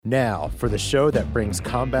Now, for the show that brings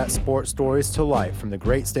combat sports stories to life from the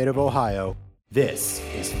great state of Ohio, this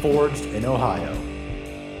is Forged in Ohio.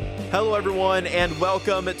 Hello, everyone, and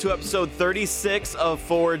welcome to episode 36 of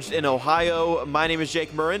Forged in Ohio. My name is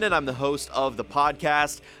Jake Murrin, and I'm the host of the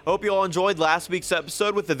podcast. I hope you all enjoyed last week's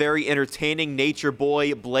episode with the very entertaining nature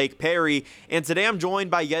boy, Blake Perry. And today I'm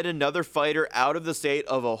joined by yet another fighter out of the state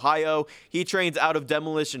of Ohio. He trains out of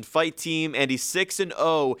Demolition Fight Team, and he's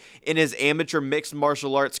 6-0 in his amateur mixed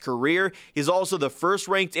martial arts career. He's also the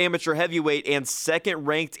first-ranked amateur heavyweight and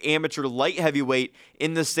second-ranked amateur light heavyweight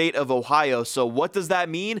in the state of Ohio. So what does that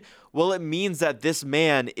mean? Well, it means that this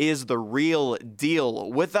man is the real deal.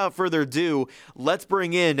 Without further ado, let's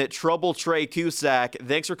bring in Trouble Trae Cusac.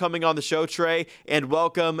 Thanks for coming on the show, Trae, and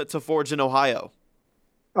welcome to Forge in Ohio.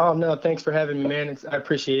 Oh, no, thanks for having me, man. I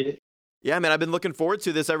appreciate it. Yeah, man, I've been looking forward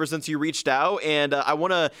to this ever since you reached out, and I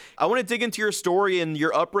want to dig into your story and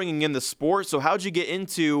your upbringing in the sport. So how'd you get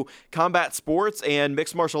into combat sports and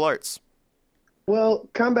mixed martial arts? Well,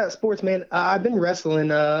 combat sports, man, I've been wrestling.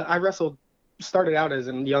 Started out as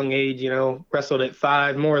a young age, wrestled at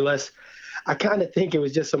 5, more or less. I kind of think it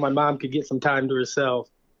was just so my mom could get some time to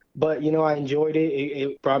herself. But, I enjoyed it.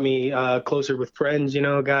 It brought me closer with friends,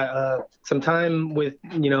 got some time with,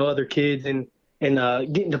 other kids and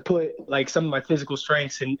getting to put like some of my physical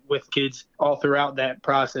strengths in with kids all throughout that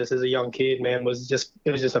process as a young kid, man, it was just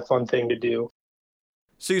a fun thing to do.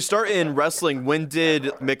 So you start in wrestling. When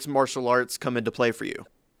did mixed martial arts come into play for you?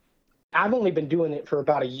 I've only been doing it for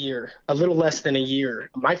about a year, a little less than a year.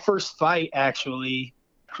 My first fight actually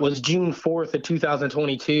was June 4th of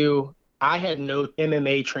 2022. I had no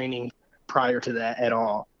MMA training prior to that at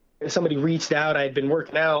all. Somebody reached out. I had been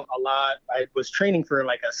working out a lot. I was training for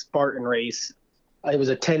like a Spartan race. It was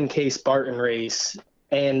a 10K Spartan race.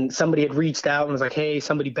 And somebody had reached out and was like, hey,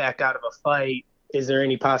 somebody backed out of a fight. Is there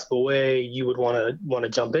any possible way you would want to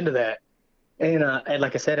jump into that? And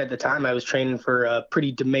like I said, at the time, I was training for a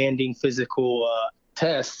pretty demanding physical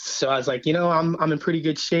tests. So I was like, I'm in pretty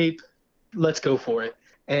good shape. Let's go for it.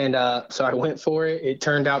 And so I went for it. It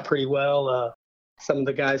turned out pretty well. Some of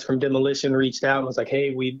the guys from Demolition reached out and was like,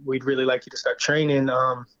 hey, we'd really like you to start training.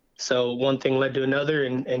 So one thing led to another,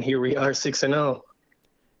 and here we are, 6-0.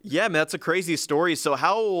 Yeah, man, that's a crazy story. So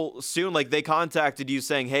how soon, they contacted you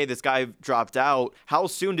saying, hey, this guy dropped out. How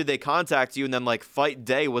soon did they contact you? And then, fight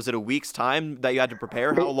day, was it a week's time that you had to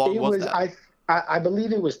prepare? How long was that? I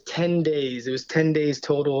believe it was 10 days. It was 10 days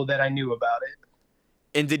total that I knew about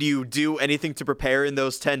it. And did you do anything to prepare in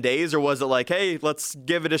those 10 days? Or was it like, hey, let's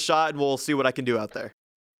give it a shot and we'll see what I can do out there?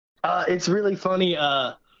 It's really funny.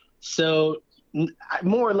 So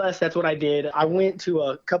more or less, that's what I did. I went to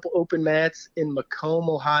a couple open mats in Macomb,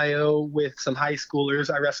 Ohio with some high schoolers.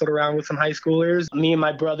 I wrestled around with some high schoolers. Me and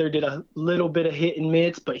my brother did a little bit of hit and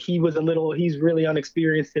mitts, but he's really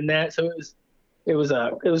unexperienced in that. So it was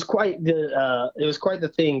quite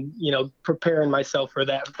the thing, preparing myself for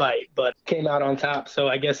that fight, but came out on top. So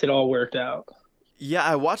I guess it all worked out. Yeah,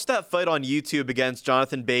 I watched that fight on YouTube against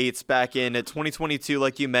Jonathan Bates back in 2022,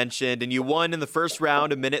 like you mentioned, and you won in the first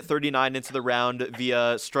round, a minute 39 into the round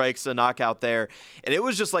via strikes, a knockout there. And it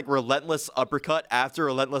was just relentless uppercut after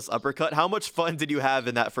relentless uppercut. How much fun did you have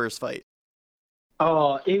in that first fight?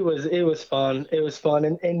 Oh, it was fun. It was fun.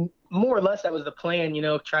 And more or less that was the plan,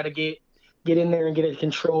 try to get in there and get it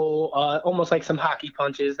control, almost like some hockey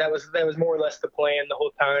punches. That was more or less the plan the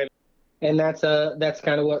whole time. And that's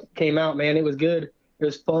kind of what came out, man. It was good. It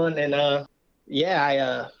was fun. And,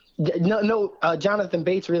 Jonathan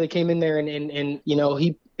Bates really came in there and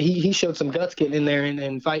he showed some guts getting in there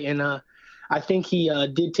and fighting. I think he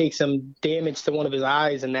did take some damage to one of his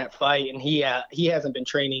eyes in that fight. And he hasn't been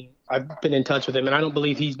training. I've been in touch with him, and I don't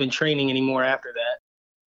believe he's been training anymore after that.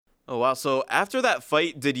 Oh, wow. So after that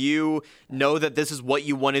fight, did you know that this is what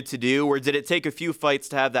you wanted to do, or did it take a few fights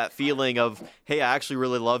to have that feeling of, hey, I actually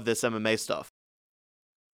really love this MMA stuff?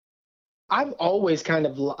 I've always loved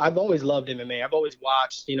MMA. I've always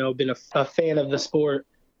watched, been a fan of the sport.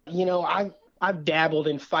 I've dabbled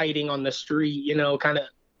in fighting on the street, kind of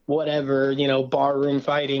whatever, barroom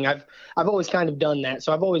fighting. I've always kind of done that.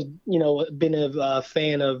 So I've always, been a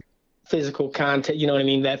fan of physical contact,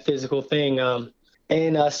 that physical thing.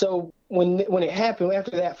 So when it happened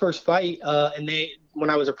after that first fight, when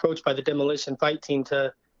I was approached by the Demolition Fight Team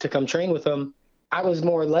to come train with them, I was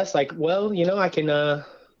more or less like, well, I can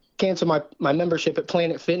cancel my membership at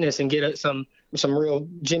Planet Fitness and get some real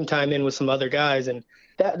gym time in with some other guys. And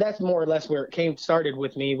that's more or less where it started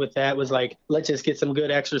with me with that, was like, let's just get some good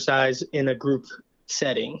exercise in a group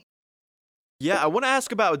setting. Yeah, I want to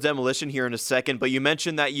ask about Demolition here in a second, but you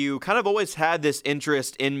mentioned that you kind of always had this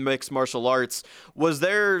interest in mixed martial arts. Was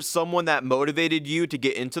there someone that motivated you to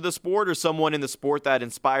get into the sport, or someone in the sport that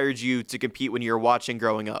inspired you to compete when you were watching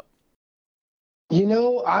growing up?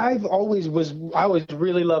 I always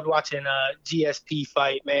really loved watching GSP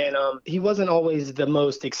fight, man. He wasn't always the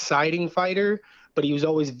most exciting fighter, but he was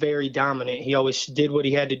always very dominant. He always did what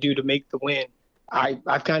he had to do to make the win.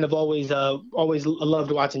 I've kind of always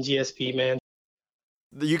loved watching GSP, man.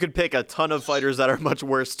 You could pick a ton of fighters that are much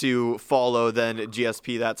worse to follow than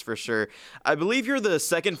GSP, that's for sure. I believe you're the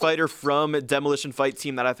second fighter from Demolition Fight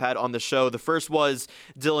Team that I've had on the show. The first was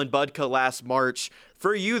Dylan Budka last March.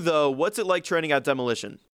 For you, though, what's it like training at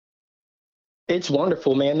Demolition? It's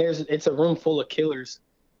wonderful, man. It's a room full of killers.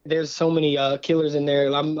 There's so many killers in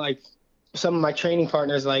there. I'm like some of my training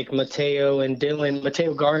partners, like Mateo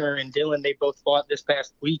Garner and Dylan. They both fought this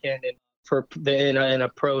past weekend and in a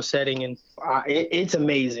pro setting, and it's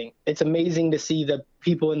amazing. It's amazing to see the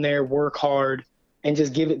people in there work hard and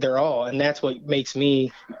just give it their all, and that's what makes me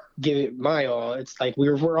give it my all. It's like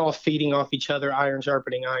we're all feeding off each other, iron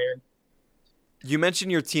sharpening iron. You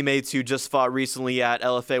mentioned your teammates who just fought recently at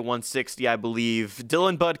LFA 160, I believe.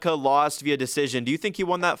 Dylan Budka lost via decision. Do you think he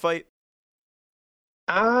won that fight?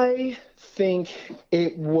 I think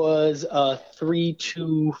it was a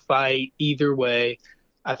 3-2 fight either way.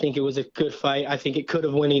 I think it was a good fight. I think it could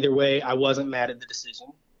have went either way. I wasn't mad at the decision.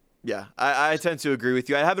 Yeah, I tend to agree with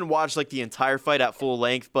you. I haven't watched like the entire fight at full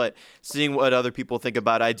length, but seeing what other people think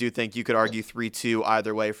about it, I do think you could argue 3-2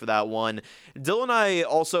 either way for that one. Dylan and I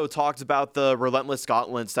also talked about the relentless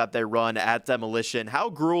gauntlets that they run at Demolition.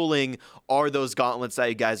 How grueling are those gauntlets that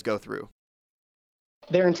you guys go through?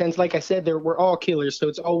 They're intense. Like I said, we're all killers,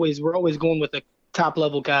 so we're always going with the top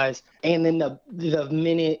level guys, and then the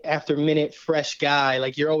minute after minute fresh guy.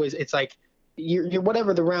 Like it's like you're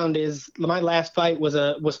whatever the round is. My last fight was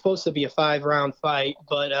supposed to be a 5-round fight,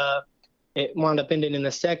 but it wound up ending in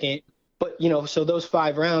the second. But so those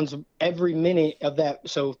 5 rounds, every minute of that.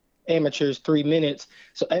 So amateurs 3 minutes.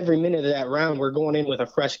 So every minute of that round, we're going in with a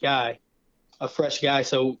fresh guy.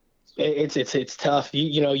 So it's tough.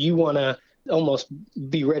 You want to almost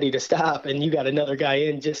be ready to stop, and you got another guy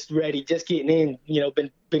in just ready, just getting in,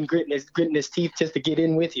 been gritting his teeth just to get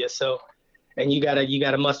in with you. So, and you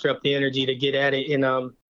gotta muster up the energy to get at it.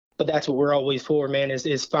 And but that's what we're always for, man,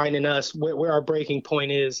 is finding us where our breaking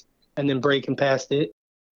point is and then breaking past it.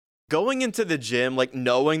 Going into the gym, like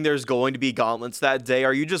knowing there's going to be gauntlets that day,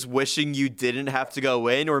 are you just wishing you didn't have to go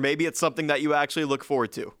in, or maybe it's something that you actually look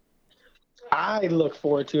forward to? I look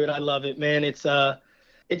forward to it. I love it, man.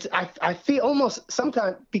 I feel almost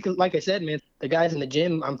sometimes, because like I said, man, the guys in the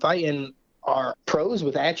gym I'm fighting are pros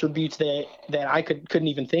with attributes that I couldn't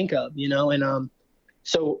even think of, and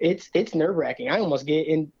so it's nerve-wracking. I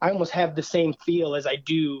almost have the same feel as I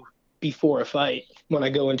do before a fight when I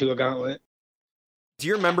go into a gauntlet. Do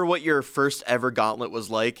you remember what your first ever gauntlet was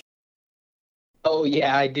like? Oh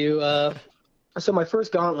yeah, I do. So my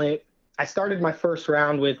first gauntlet, I started my first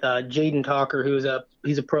round with Jaden Talker,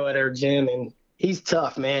 he's a pro at our gym, and he's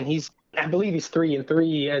tough, man. I believe he's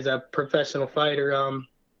 3-3 as a professional fighter.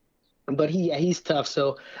 But he's tough.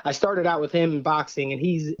 So I started out with him in boxing, and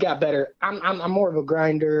he's got better. I'm more of a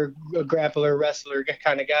grinder, a grappler, wrestler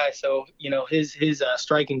kind of guy. So his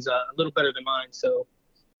striking's a little better than mine. So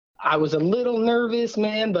I was a little nervous,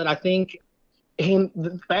 man. But I think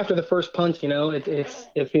after the first punch,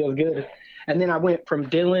 it feels good. And then I went from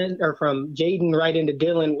Jaden right into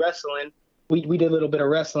Dylan wrestling. We did a little bit of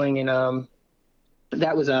wrestling, and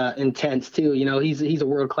that was intense too. He's a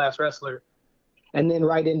world-class wrestler. And then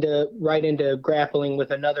right into grappling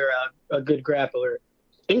with another a good grappler.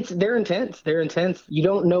 They're intense. They're intense. You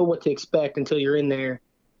don't know what to expect until you're in there,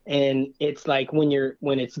 and it's like when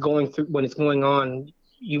it's going on,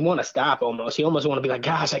 you want to stop almost. You almost want to be like,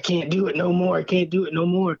 gosh, I can't do it no more. I can't do it no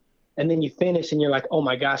more. And then you finish, and you're like, oh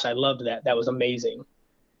my gosh, I loved that. That was amazing.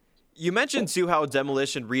 You mentioned, too, how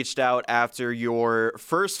Demolition reached out after your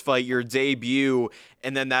first fight, your debut,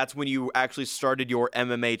 and then that's when you actually started your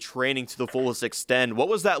MMA training to the fullest extent. What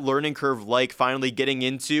was that learning curve like, finally getting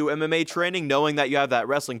into MMA training, knowing that you have that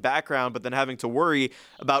wrestling background, but then having to worry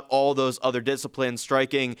about all those other disciplines,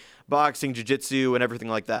 striking, boxing, jiu-jitsu, and everything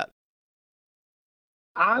like that?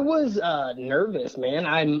 I was nervous, man.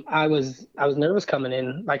 I was nervous coming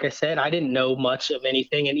in. Like I said, I didn't know much of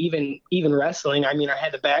anything, and even wrestling. I mean, I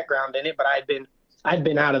had the background in it, but I'd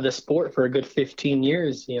been out of the sport for a good 15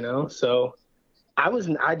 years, So I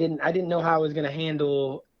didn't know how I was going to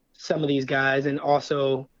handle some of these guys, and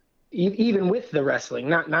also even with the wrestling,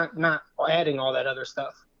 not adding all that other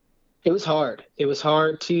stuff. It was hard. It was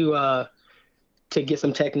hard to to get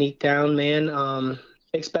some technique down, man.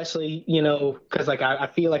 Especially, because like I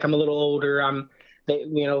feel like I'm a little older.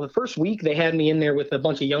 The first week they had me in there with a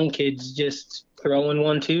bunch of young kids just throwing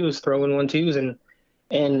 1-2s,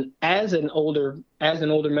 and as an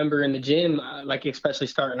older member in the gym, like especially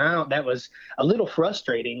starting out, that was a little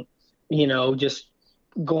frustrating, just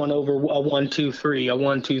going over a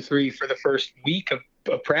 1-2-3 for the first week of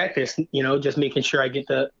practice, just making sure I get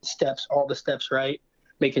all the steps right,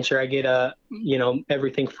 making sure I get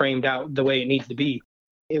everything framed out the way it needs to be.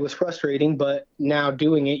 It was frustrating, but now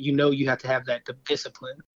doing it, you have to have that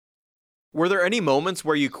discipline. Were there any moments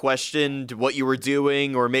where you questioned what you were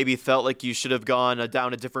doing or maybe felt like you should have gone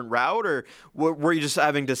down a different route, or were you just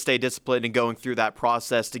having to stay disciplined and going through that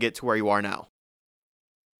process to get to where you are now?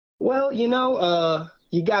 Well, you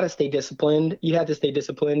got to stay disciplined. You have to stay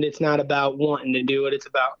disciplined. It's not about wanting to do it. It's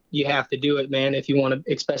about you have to do it, man, if you want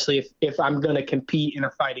to, especially if I'm going to compete in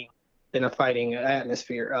a fighting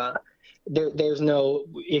atmosphere. There's no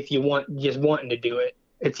if you just wanting to do it.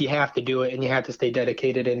 It's you have to do it, and you have to stay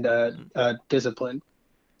dedicated and disciplined.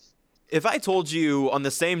 If I told you on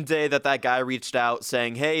the same day that guy reached out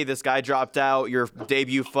saying, hey, this guy dropped out, your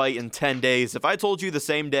debut fight in 10 days, if I told you the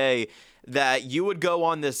same day that you would go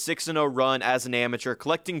on this 6-0 run as an amateur,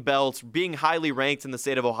 collecting belts, being highly ranked in the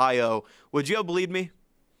state of Ohio, would you have believed me?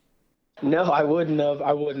 No, I wouldn't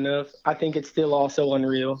have. I think it's still also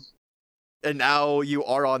unreal. And now you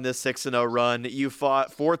are on this 6-0 run. You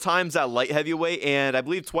fought 4 times at light heavyweight and I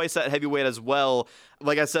believe twice at heavyweight as well.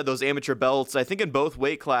 Like I said, those amateur belts, I think in both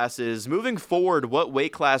weight classes. Moving forward, what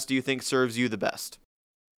weight class do you think serves you the best?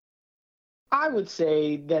 I would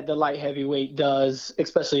say that the light heavyweight does,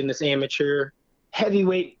 especially in this amateur.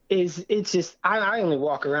 Heavyweight it's just, I only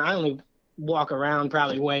walk around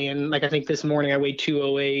probably weighing, like I think this morning I weighed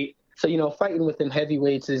 208. So, fighting with them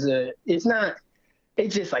heavyweights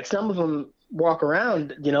it's just like some of them walk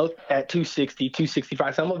around, at 260,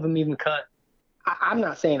 265. Some of them even cut. I'm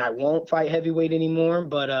not saying I won't fight heavyweight anymore,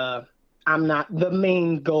 but I'm not. The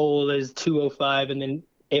main goal is 205. And then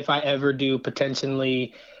if I ever do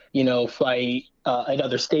potentially, fight in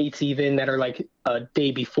other states even that are like a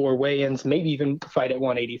day before weigh-ins, maybe even fight at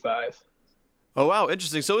 185. Oh, wow.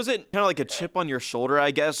 Interesting. So is it kind of like a chip on your shoulder,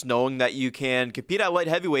 I guess, knowing that you can compete at light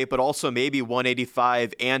heavyweight, but also maybe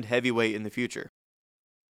 185 and heavyweight in the future?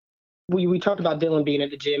 We talked about Dylan being at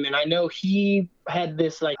the gym, and I know he had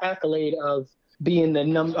this like accolade of being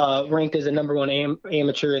the ranked as a number one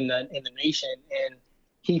amateur in the nation, and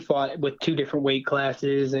he fought with 2 different weight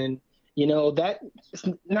classes, and that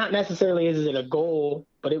not necessarily is it a goal,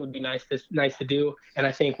 but it would be nice to do, and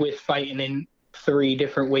I think with fighting in 3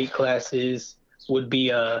 different weight classes would be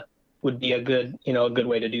a good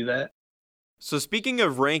way to do that. So speaking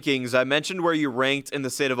of rankings, I mentioned where you ranked in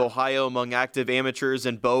the state of Ohio among active amateurs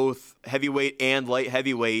in both heavyweight and light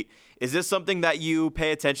heavyweight. Is this something that you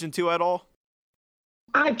pay attention to at all?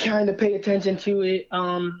 I kind of pay attention to it.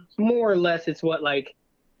 More or less, it's what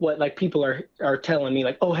people are telling me,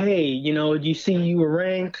 like, oh, hey, you see you were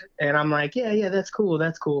ranked, and I'm like, yeah, that's cool.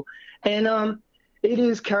 And it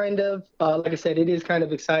is kind of, like I said, it is kind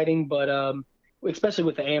of exciting, but especially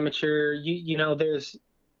with the amateur,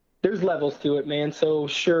 there's levels to it, man. So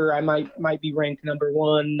sure, I might be ranked number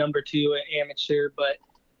 1, number 2 at amateur, but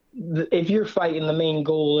if you're fighting, the main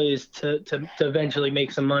goal is to eventually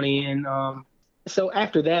make some money. And so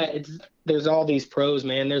after that, there's all these pros,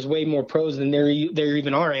 man. There's way more pros than there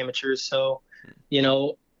even are amateurs. So,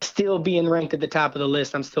 still being ranked at the top of the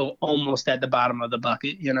list, I'm still almost at the bottom of the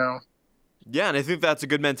bucket, Yeah, and I think that's a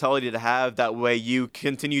good mentality to have. That way you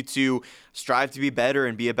continue to strive to be better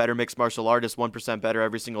and be a better mixed martial artist, 1% better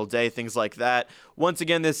every single day, things like that. Once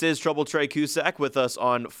again, this is Trouble Trae Cusac with us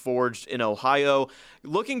on Forged in Ohio.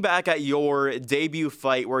 Looking back at your debut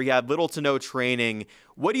fight where you had little to no training,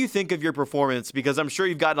 what do you think of your performance? Because I'm sure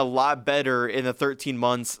you've gotten a lot better in the 13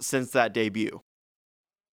 months since that debut.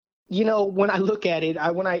 When I look at it, I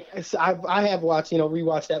have watched,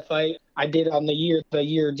 rewatched that fight. I did on the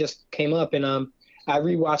year just came up, and I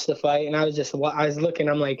rewatched the fight, and I was looking,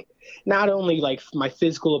 I'm like, not only like my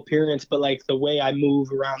physical appearance, but like the way I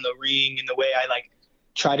move around the ring and the way I like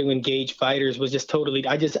try to engage fighters was just totally,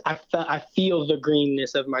 I feel the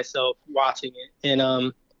greenness of myself watching it.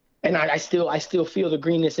 And I still feel the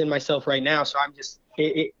greenness in myself right now. So I'm just,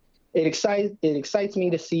 it excites me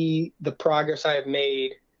to see the progress I have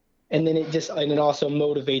made. And then it also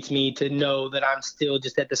motivates me to know that I'm still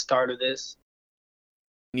just at the start of this.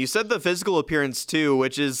 You said the physical appearance too,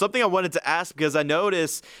 which is something I wanted to ask because I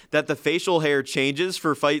noticed that the facial hair changes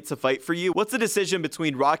for fight to fight for you. What's the decision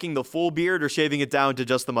between rocking the full beard or shaving it down to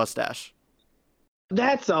just the mustache?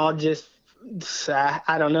 That's all just,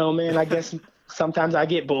 I don't know, man. I guess Sometimes I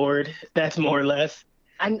get bored. That's more or less.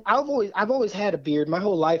 And I've always had a beard. My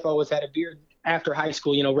whole life I always had a beard. After high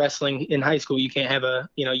school, wrestling in high school, you can't have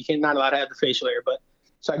you can't not allowed to have the facial hair. But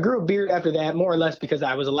so I grew a beard after that, more or less because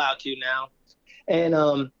I was allowed to now.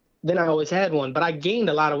 And then I always had one, but I gained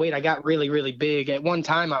a lot of weight. I got really, really big. At one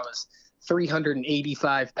time, I was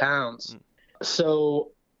 385 pounds.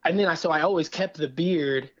 So I always kept the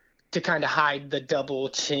beard to kind of hide the double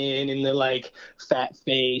chin and the like fat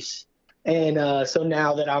face. And so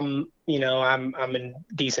now that I'm in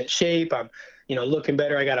decent shape, I'm looking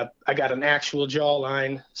better. I got an actual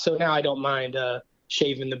jawline. So now I don't mind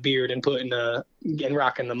shaving the beard and and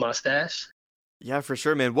rocking the mustache. Yeah, for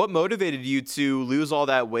sure, man. What motivated you to lose all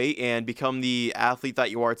that weight and become the athlete that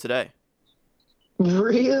you are today?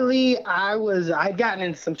 Really, I'd gotten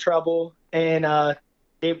in some trouble, and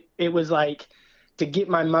it was like to get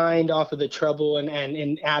my mind off of the trouble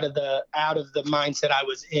and out of the mindset I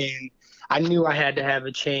was in. I knew I had to have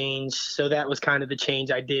a change, so that was kind of the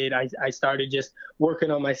change I did. I started just working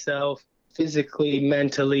on myself physically,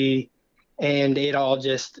 mentally, and it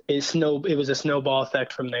was a snowball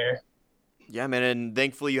effect from there. Yeah, man, and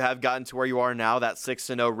thankfully you have gotten to where you are now, that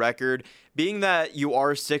 6-0 record. Being that you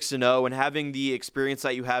are 6-0 and having the experience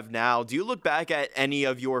that you have now, do you look back at any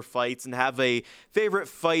of your fights and have a favorite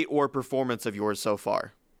fight or performance of yours so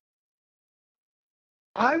far?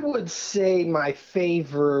 I would say my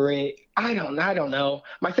favorite, I don't know.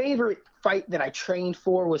 My favorite fight that I trained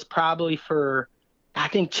for was probably for, I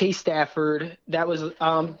think, Chase Stafford. That was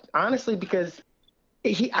honestly because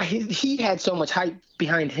he had so much hype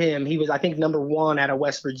behind him. He was, I think, number one out of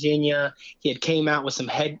West Virginia. He had came out with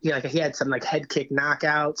he had some like head kick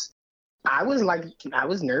knockouts. I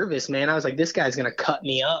was nervous, man. I was like, this guy's gonna cut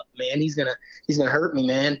me up, man. He's gonna hurt me,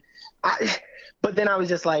 man. But then I was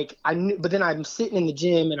just like, but then I'm sitting in the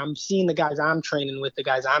gym and I'm seeing the guys I'm training with, the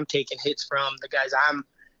guys I'm taking hits from, the guys I'm,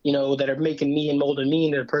 that are making me and molding me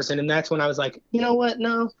into the person. And that's when I was like, you know what?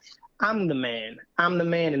 No, I'm the man,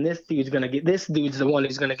 and this dude's the one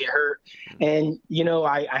who's going to get hurt. And,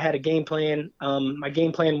 I had a game plan. My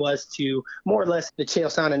game plan was to more or less the Chael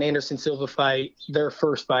Sonnen and Anderson Silva fight, their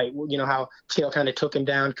first fight, how Chael kind of took him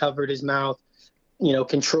down, covered his mouth,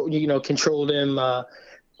 controlled him,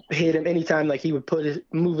 hit him anytime. Like he would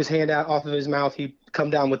move his hand out off of his mouth, he'd come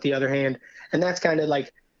down with the other hand. And that's kind of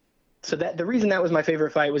like, so that the reason that was my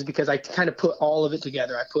favorite fight was because I kind of put all of it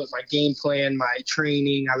together. I put my game plan, my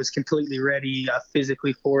training. I was completely ready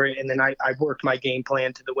physically for it. And then I worked my game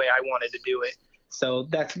plan to the way I wanted to do it. So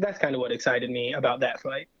that's kind of what excited me about that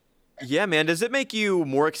fight. Yeah, man. Does it make you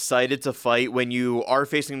more excited to fight when you are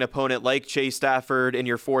facing an opponent like Chase Stafford in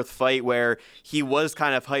your fourth fight, where he was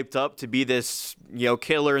kind of hyped up to be this,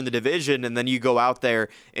 killer in the division, and then you go out there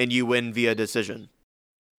and you win via decision?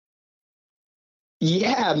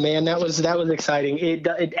 Yeah, man, that was exciting. It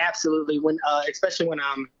absolutely, especially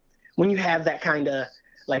when you have that kind of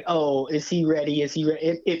like, oh, is he ready? Is he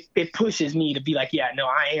ready? It pushes me to be like, yeah, no,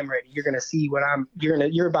 I am ready. You're gonna see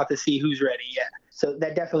you're about to see who's ready. Yeah. So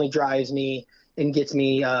that definitely drives me and gets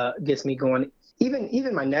me going.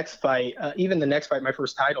 Even my next fight, my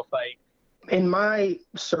first title fight, in my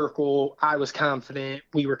circle, I was confident.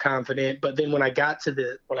 We were confident. But then when I got to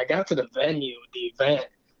the venue, the event,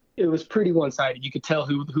 it was pretty one-sided. You could tell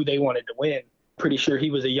who they wanted to win. Pretty sure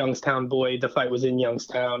he was a Youngstown boy. The fight was in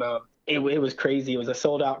Youngstown. It was crazy. It was a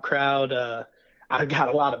sold-out crowd. I got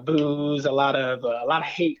a lot of boos, a lot of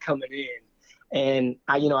hate coming in. And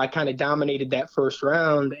I kind of dominated that first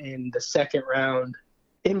round, and the second round,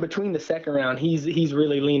 in between the second round, he's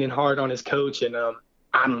really leaning hard on his coach, and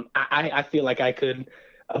I feel like I could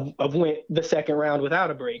have went the second round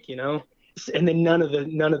without a break, And then none of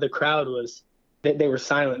the crowd was, they were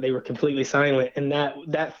silent. They were completely silent, and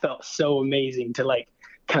that felt so amazing to like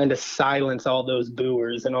kind of silence all those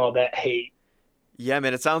booers and all that hate. Yeah,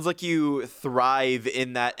 man, it sounds like you thrive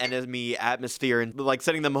in that enemy atmosphere, and like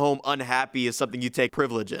sending them home unhappy is something you take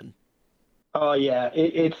privilege in. Oh yeah,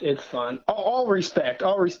 it's fun. All respect,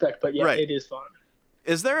 but yeah, right. It is fun.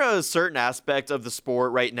 Is there a certain aspect of the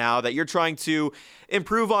sport right now that you're trying to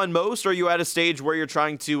improve on most, or are you at a stage where you're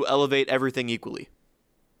trying to elevate everything equally?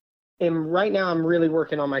 And right now I'm really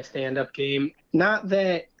working on my stand-up game. Not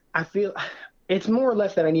that I feel, it's more or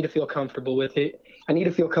less that I need to feel comfortable with it. I need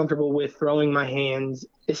to feel comfortable with throwing my hands.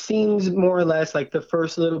 It seems more or less like the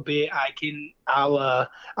first little bit I'll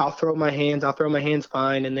throw my hands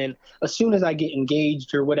fine. And then as soon as I get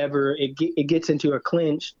engaged or whatever, it gets into a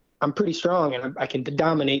clinch, I'm pretty strong and I can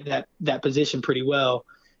dominate that position pretty well.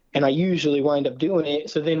 And I usually wind up doing it.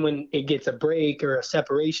 So then when it gets a break or a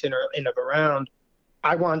separation or end of a round,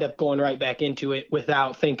 I wound up going right back into it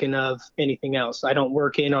without thinking of anything else. I don't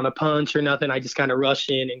work in on a punch or nothing. I just kind of rush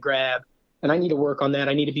in and grab. And I need to work on that.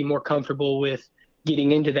 I need to be more comfortable with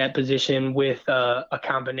getting into that position with a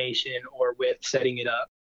combination or with setting it up.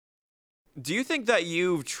 Do you think that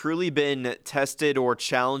you've truly been tested or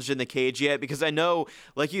challenged in the cage yet? Because I know,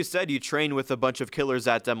 like you said, you train with a bunch of killers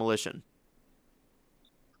at Demolition.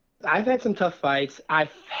 I've had some tough fights. I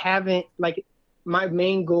haven't, like, my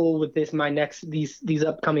main goal with these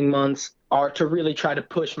upcoming months are to really try to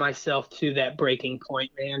push myself to that breaking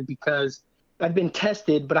point, man, because I've been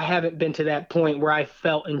tested, but I haven't been to that point where I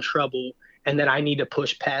felt in trouble and that I need to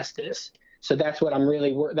push past this. So that's what I'm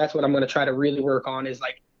going to try to really work on is,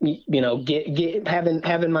 like,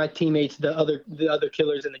 having my teammates, the other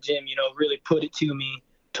killers in the gym, really put it to me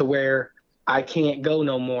to where I can't go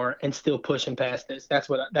no more and still pushing past this. That's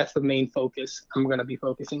the main focus I'm going to be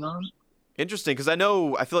focusing on. Interesting, because I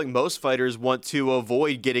feel like most fighters want to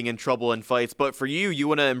avoid getting in trouble in fights, but for you, you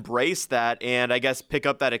want to embrace that and I guess pick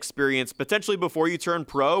up that experience potentially before you turn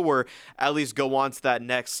pro or at least go on to that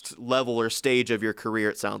next level or stage of your career,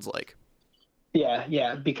 it sounds like.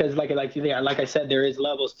 Yeah, because like I said, there is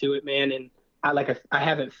levels to it, man, and I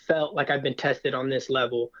haven't felt like I've been tested on this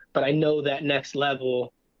level, but I know that next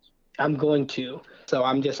level I'm going to. So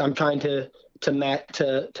I'm trying to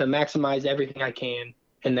maximize everything I can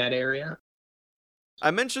in that area. I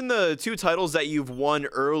mentioned the 2 titles that you've won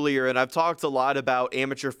earlier, and I've talked a lot about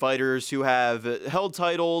amateur fighters who have held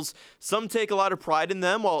titles. Some take a lot of pride in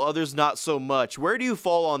them, while others not so much. Where do you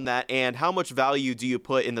fall on that, and how much value do you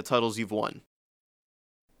put in the titles you've won?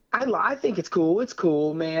 I think it's cool. It's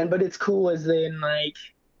cool, man, but it's cool as in, like,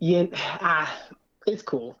 it's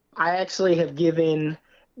cool. I actually have given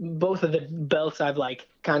both of the belts I've, like,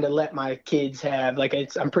 kind of let my kids have. Like,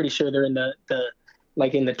 I'm pretty sure they're in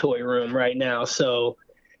the toy room right now. So,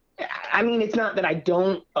 I mean, it's not that I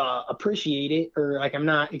don't appreciate it or, like, I'm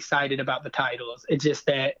not excited about the titles. It's just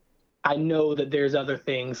that I know that there's other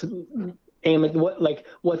things.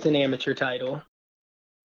 What's an amateur title?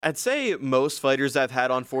 I'd say most fighters I've had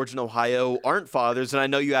on Forged in Ohio aren't fathers, and I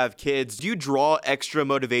know you have kids. Do you draw extra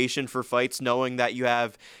motivation for fights knowing that you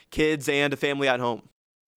have kids and a family at home?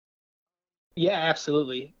 Yeah,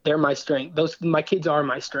 absolutely. They're my strength. My kids are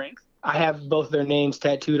my strength. I have both their names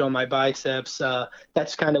tattooed on my biceps.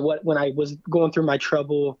 That's kind of when I was going through my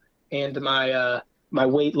trouble and my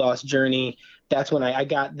weight loss journey, that's when I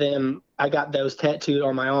got those tattooed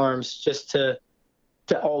on my arms just to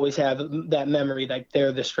always have that memory, like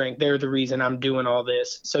they're the strength, they're the reason I'm doing all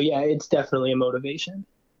this. So yeah, it's definitely a motivation.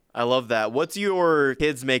 I love that. What do your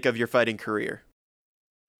kids make of your fighting career?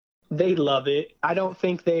 They love it. I don't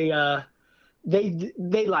think they like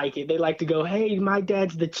it. They like to go, hey, my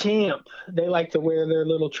dad's the champ. They like to wear their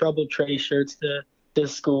little Trouble Trae shirts to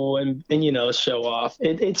school and show off.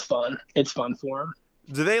 It's fun. It's fun for them.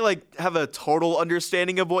 Do they have a total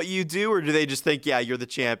understanding of what you do, or do they just think, yeah, you're the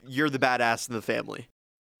champ, you're the badass in the family?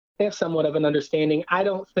 They have somewhat of an understanding. I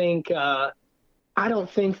don't think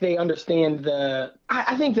they understand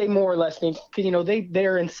I think they more or less think, because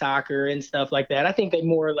they're in soccer and stuff like that. I think they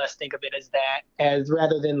more or less think of it as that, as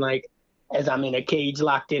rather than as I'm in a cage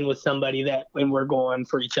locked in with somebody that when we're going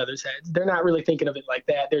for each other's heads. They're not really thinking of it like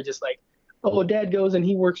that. They're just like, oh, dad goes and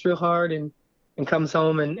he works real hard and comes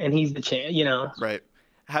home and he's the champ, Right.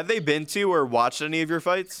 Have they been to or watched any of your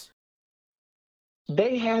fights?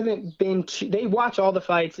 They haven't been to. They watch all the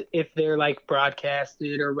fights if they're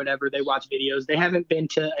broadcasted or whatever. They watch videos. They haven't been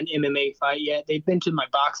to an MMA fight yet. They've been to my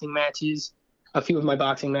boxing matches, a few of my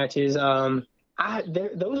boxing matches. Those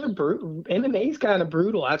are brutal. MMA is kind of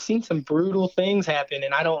brutal. I've seen some brutal things happen,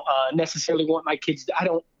 and I don't necessarily want my kids.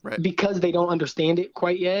 Right. Because they don't understand it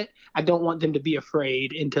quite yet. I don't want them to be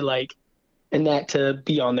afraid and that to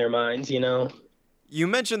be on their minds. You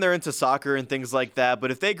mentioned they're into soccer and things like that,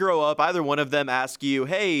 but if they grow up, either one of them ask you,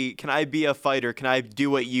 hey, can I be a fighter? Can I do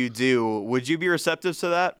what you do? Would you be receptive to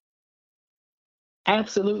that?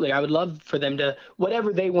 Absolutely. I would love for them to,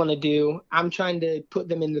 whatever they want to do, I'm trying to put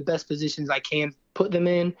them in the best positions I can put them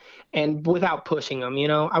in and without pushing them,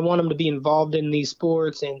 I want them to be involved in these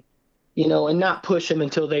sports and not push them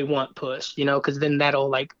until they want pushed, because then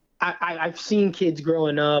that'll I've seen kids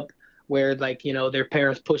growing up where their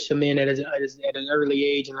parents push them in at an early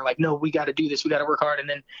age and they're like, no, we got to do this, we got to work hard,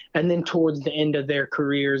 and then towards the end of their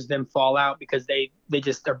careers them fall out because they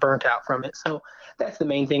just are burnt out from it. So that's the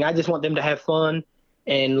main thing. I just want them to have fun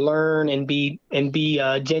and learn and be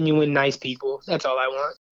genuine nice people. That's all I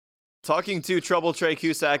want. Talking to Trouble Trae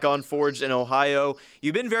Cusac on Forged in Ohio,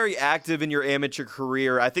 you've been very active in your amateur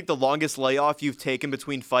career. I think the longest layoff you've taken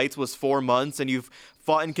between fights was 4 months, and you've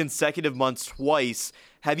fought in consecutive months twice.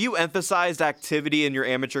 Have you emphasized activity in your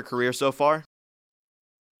amateur career so far?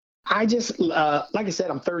 I just, like I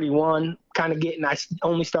said, I'm 31, kind of I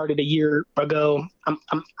only started a year ago.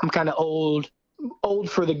 I'm kind of old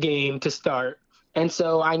for the game to start. And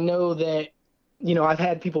so I know that, I've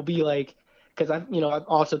had people be like, because I've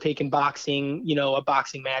also taken boxing, a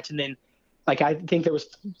boxing match. And then like, I think there was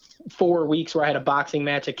 4 weeks where I had a boxing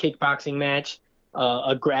match, a kickboxing match,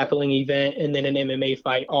 a grappling event, and then an MMA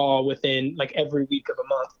fight all within like every week of a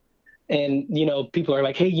month. And people are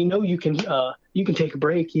like, hey, you can take a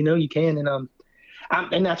break, you can.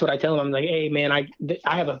 And that's what I tell them. I'm like, hey man, I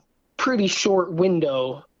have a pretty short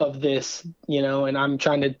window of this, and I'm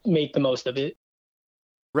trying to make the most of it.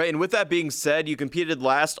 Right, and with that being said, you competed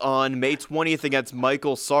last on May 20th against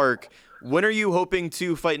Michael Sark. When are you hoping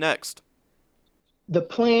to fight next? The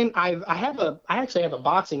plan, I actually have a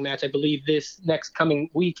boxing match, I believe, this next coming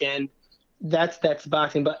weekend. That's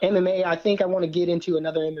boxing, but MMA, I think I want to get into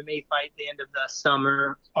another MMA fight at the end of the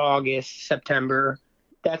summer, August, September.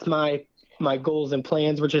 That's my goals and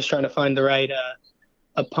plans. We're just trying to find the right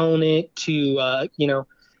opponent to, a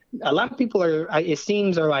lot of people it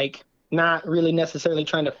seems are like not really necessarily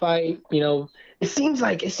trying to fight. It seems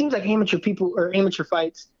like amateur people or amateur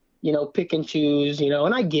fights, pick and choose,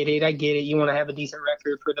 and I get it. You want to have a decent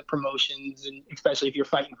record for the promotions, and especially if you're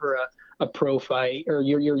fighting for a pro fight, or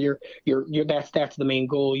that's the main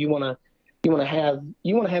goal. You want to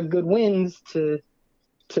have good wins to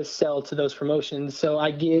sell to those promotions. So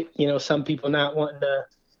I get, some people not wanting to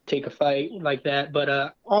take a fight like that,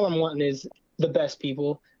 but all I'm wanting is the best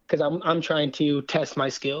people, because I'm trying to test my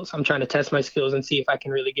skills. I'm trying to test my skills and see if I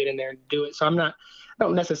can really get in there and do it. So I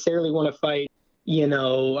don't necessarily want to fight.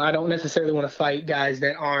 I don't necessarily want to fight guys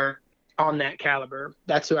that aren't on that caliber.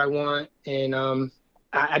 That's who I want. And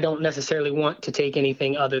I don't necessarily want to take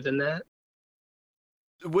anything other than that.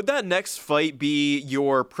 Would that next fight be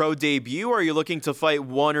your pro debut, or are you looking to fight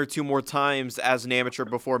one or two more times as an amateur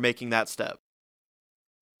before making that step?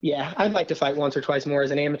 Yeah, I'd like to fight once or twice more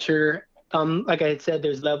as an amateur. Like I had said,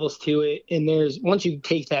 there's levels to it. And once you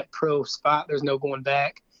take that pro spot, there's no going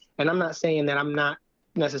back. And I'm not saying that I'm not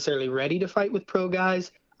necessarily ready to fight with pro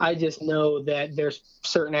guys. I just know that there's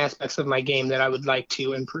certain aspects of my game that I would like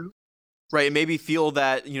to improve. Right, and maybe feel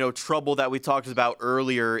that, trouble that we talked about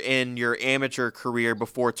earlier in your amateur career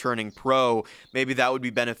before turning pro. Maybe that would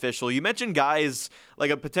be beneficial. You mentioned guys like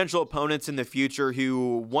a potential opponents in the future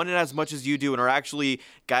who want it as much as you do and are actually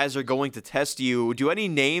guys are going to test you. Do any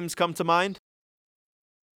names come to mind?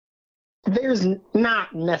 There's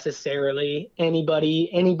not necessarily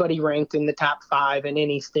anybody ranked in the top 5 in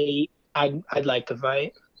any state I'd like to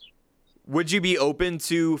fight. Would you be open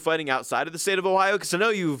to fighting outside of the state of Ohio? Because I know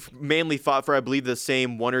you've mainly fought for, I believe, the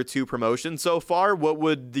same 1 or 2 promotions so far. What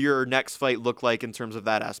would your next fight look like in terms of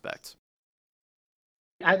that aspect?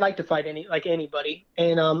 I'd like to fight anybody.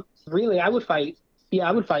 And really, I would fight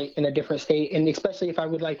in a different state. And especially if I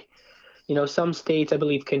would some states, I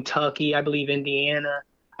believe Kentucky, I believe Indiana,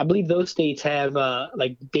 I believe those states have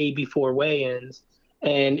day before weigh-ins.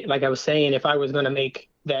 And like I was saying, if I was going to make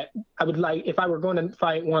that, if I were going to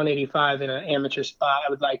fight 185 in an amateur spot, I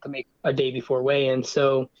would like to make a day before weigh-in.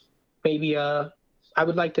 So maybe I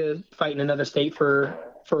would like to fight in another state for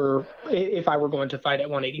if I were going to fight at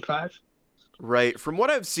 185. Right. From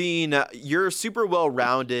what I've seen, you're super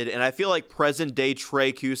well-rounded, and I feel like present-day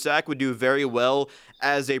Trae Cusac would do very well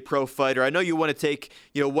as a pro fighter. I know you want to take,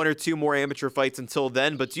 1 or 2 more amateur fights until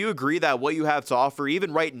then, but do you agree that what you have to offer,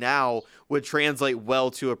 even right now, would translate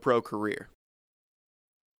well to a pro career?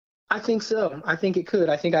 I think so. I think it could.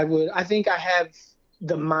 I think I would. I think I have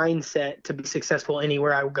the mindset to be successful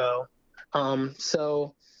anywhere I go.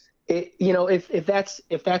 So if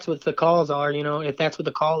that's what the calls are, if that's what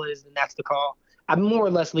the call is, then that's the call. I more or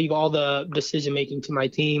less leave all the decision making to my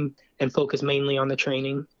team and focus mainly on the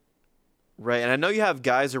training. Right, and I know you have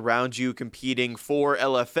guys around you competing for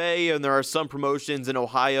LFA, and there are some promotions in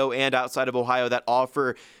Ohio and outside of Ohio that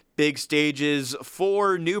offer big stages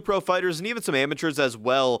for new pro fighters and even some amateurs as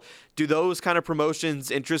well. Do those kind of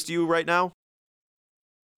promotions interest you right now?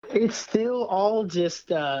 It's still all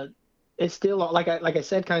just it's still like I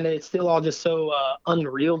said, kind of, it's still all just so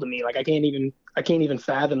unreal to me. Like I can't even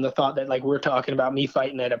fathom the thought that like we're talking about me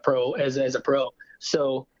fighting at a pro as a pro.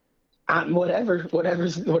 So whatever's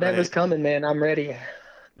right. Coming, man, I'm ready.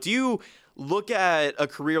 Do you look at a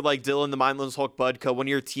career like Dylan the Mindless Hulk Budka, one of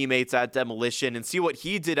your teammates at Demolition, and see what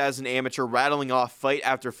he did as an amateur, rattling off fight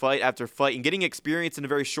after fight after fight and getting experience in a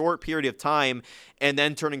very short period of time, and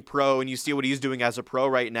then turning pro, and you see what he's doing as a pro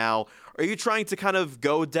right now? Are you trying to kind of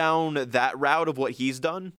go down that route of what he's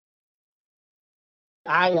done?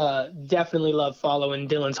 I definitely love following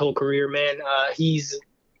Dylan's whole career, man. He's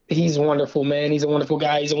wonderful, man. He's a wonderful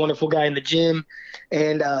guy. He's a wonderful guy in the gym,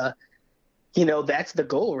 and that's the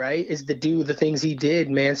goal, right? Is to do the things he did,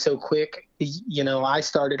 man, so quick. I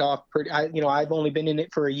started off I've only been in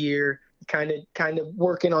it for a year, kind of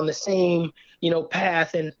working on the same,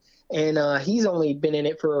 path, and he's only been in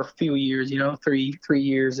it for a few years, 3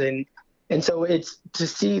 years, and so it's to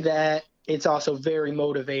see that. It's also very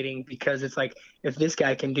motivating because it's like, if this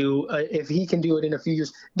guy can if he can do it in a few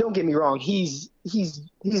years, don't get me wrong, he's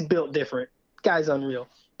built different. Guy's unreal.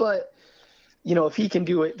 But if he can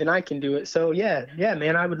do it, then I can do it. So yeah,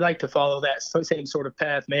 man, I would like to follow that same sort of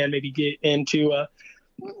path, man. Maybe get into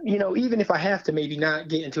even if I have to, maybe not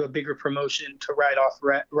get into a bigger promotion to write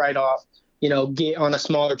off, get on a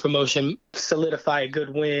smaller promotion, solidify a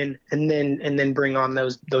good win, and then bring on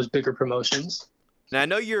those bigger promotions. Now, I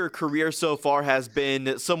know your career so far has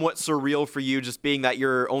been somewhat surreal for you, just being that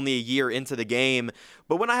you're only a year into the game.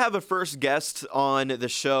 But when I have a first guest on the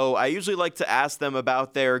show, I usually like to ask them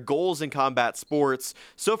about their goals in combat sports.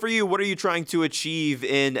 So for you, what are you trying to achieve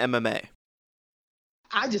in MMA?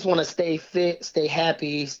 I just want to stay fit, stay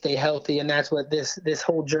happy, stay healthy, and that's what this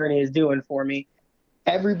whole journey is doing for me.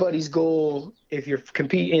 Everybody's goal, if you're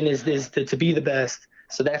competing, is to be the best.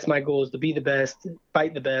 So that's my goal, is to be the best,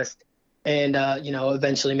 fight the best, and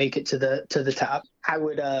eventually make it to the top. I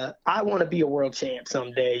want to be a world champ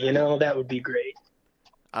someday. That would be great.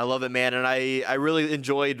 I love it, man, and I really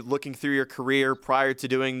enjoyed looking through your career prior to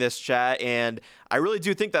doing this chat, and I really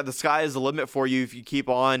do think that the sky is the limit for you if you keep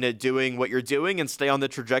on doing what you're doing and stay on the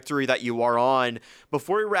trajectory that you are on.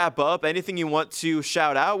 Before we wrap up, anything you want to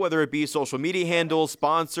shout out, whether it be social media handles,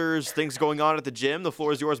 sponsors, things going on at the gym, the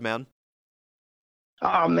floor is yours, man.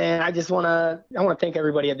 Oh man, I want to thank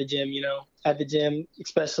everybody at the gym,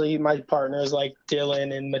 especially my partners like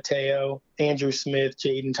Dylan and Mateo, Andrew Smith,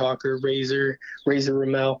 Jaden Talker, Razor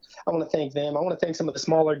Ramel. I want to thank them. I want to thank some of the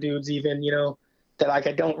smaller dudes even, that I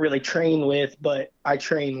don't really train with, but I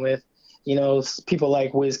train with, people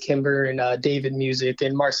like Wiz Kimber and David Music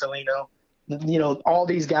and Marcelino. All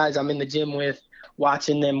these guys I'm in the gym with,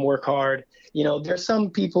 watching them work hard. There's some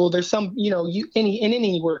people, in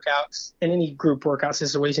any workouts, in any group workout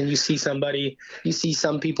situation, you see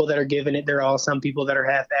some people that are giving it their all, some people that are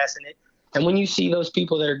half-assing it. And when you see those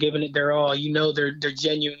people that are giving it their all, they're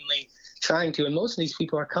genuinely trying to. And most of these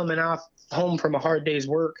people are coming home from a hard day's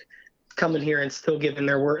work, coming here and still giving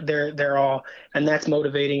their work, their all. And that's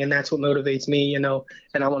motivating. And that's what motivates me, and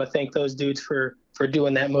I want to thank those dudes for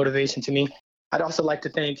doing that motivation to me. I'd also like to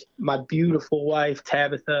thank my beautiful wife,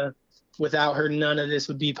 Tabitha. Without her, none of this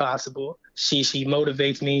would be possible. She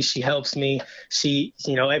motivates me. She helps me. She,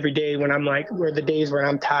 every day when I'm like, or the days where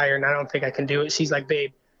I'm tired and I don't think I can do it, she's like,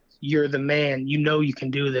 babe, you're the man. You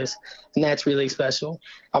can do this. And that's really special.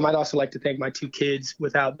 I might also like to thank my two kids.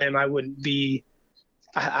 Without them, I wouldn't be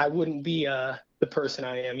the person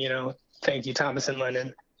I am, Thank you, Thomas and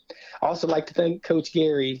Lennon. I also like to thank Coach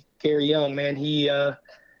Gary Young, man.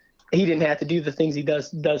 He didn't have to do the things he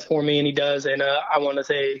does for me, and he does. And I want to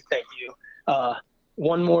say thank you.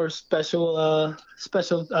 One more special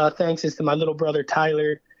thanks is to my little brother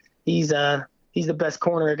Tyler. He's the best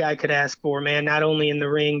corner a guy could ask for, man. Not only in the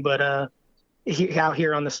ring, but out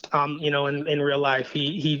here on the in real life,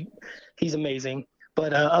 he's amazing.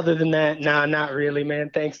 But other than that, nah, not really,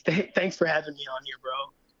 man. Thanks for having me on here, bro.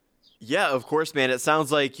 Yeah, of course, man. It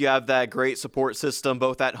sounds like you have that great support system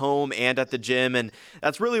both at home and at the gym, and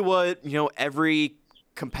that's really what, every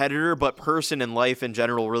competitor but person in life in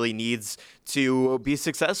general really needs to be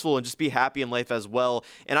successful and just be happy in life as well.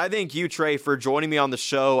 And I thank you, Trae, for joining me on the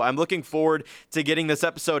show. I'm looking forward to getting this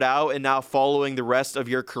episode out and now following the rest of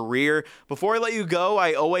your career. Before I let you go,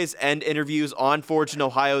 I always end interviews on Forged in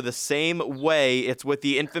Ohio the same way. It's with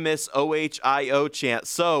the infamous OHIO chant.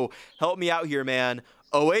 So help me out here, man.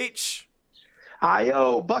 OH.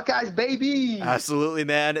 IO, Buckeyes, baby. Absolutely,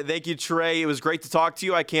 man. Thank you, Trae. It was great to talk to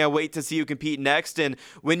you. I can't wait to see you compete next. And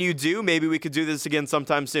when you do, maybe we could do this again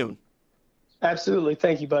sometime soon. Absolutely.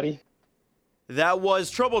 Thank you, buddy. That was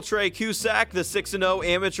Trouble Trae Cusac, the 6-0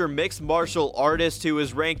 amateur mixed martial artist who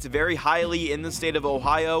is ranked very highly in the state of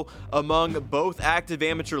Ohio among both active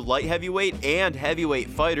amateur light heavyweight and heavyweight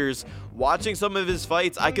fighters. Watching some of his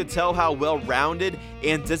fights, I could tell how well-rounded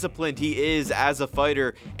and disciplined he is as a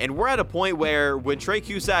fighter. And we're at a point where when Trae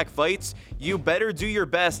Cusac fights, you better do your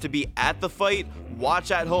best to be at the fight,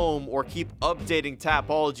 watch at home, or keep updating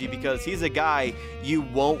Tapology because he's a guy you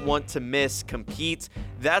won't want to miss compete.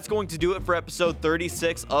 that's going to do it for episode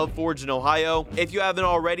 36 of Forged in Ohio. If you haven't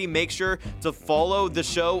already, make sure to follow the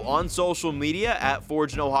show on social media at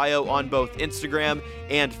Forged in Ohio on both Instagram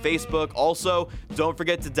and Facebook. Also, don't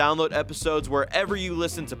forget to download episodes wherever you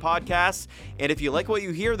listen to podcasts. And if you like what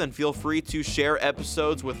you hear, then feel free to share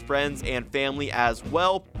episodes with friends and family as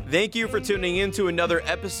well. Thank you for tuning in to another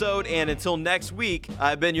episode, and until next week,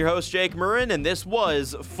 I've been your host, Jake Murrin, and this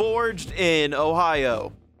was Forged in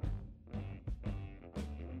Ohio.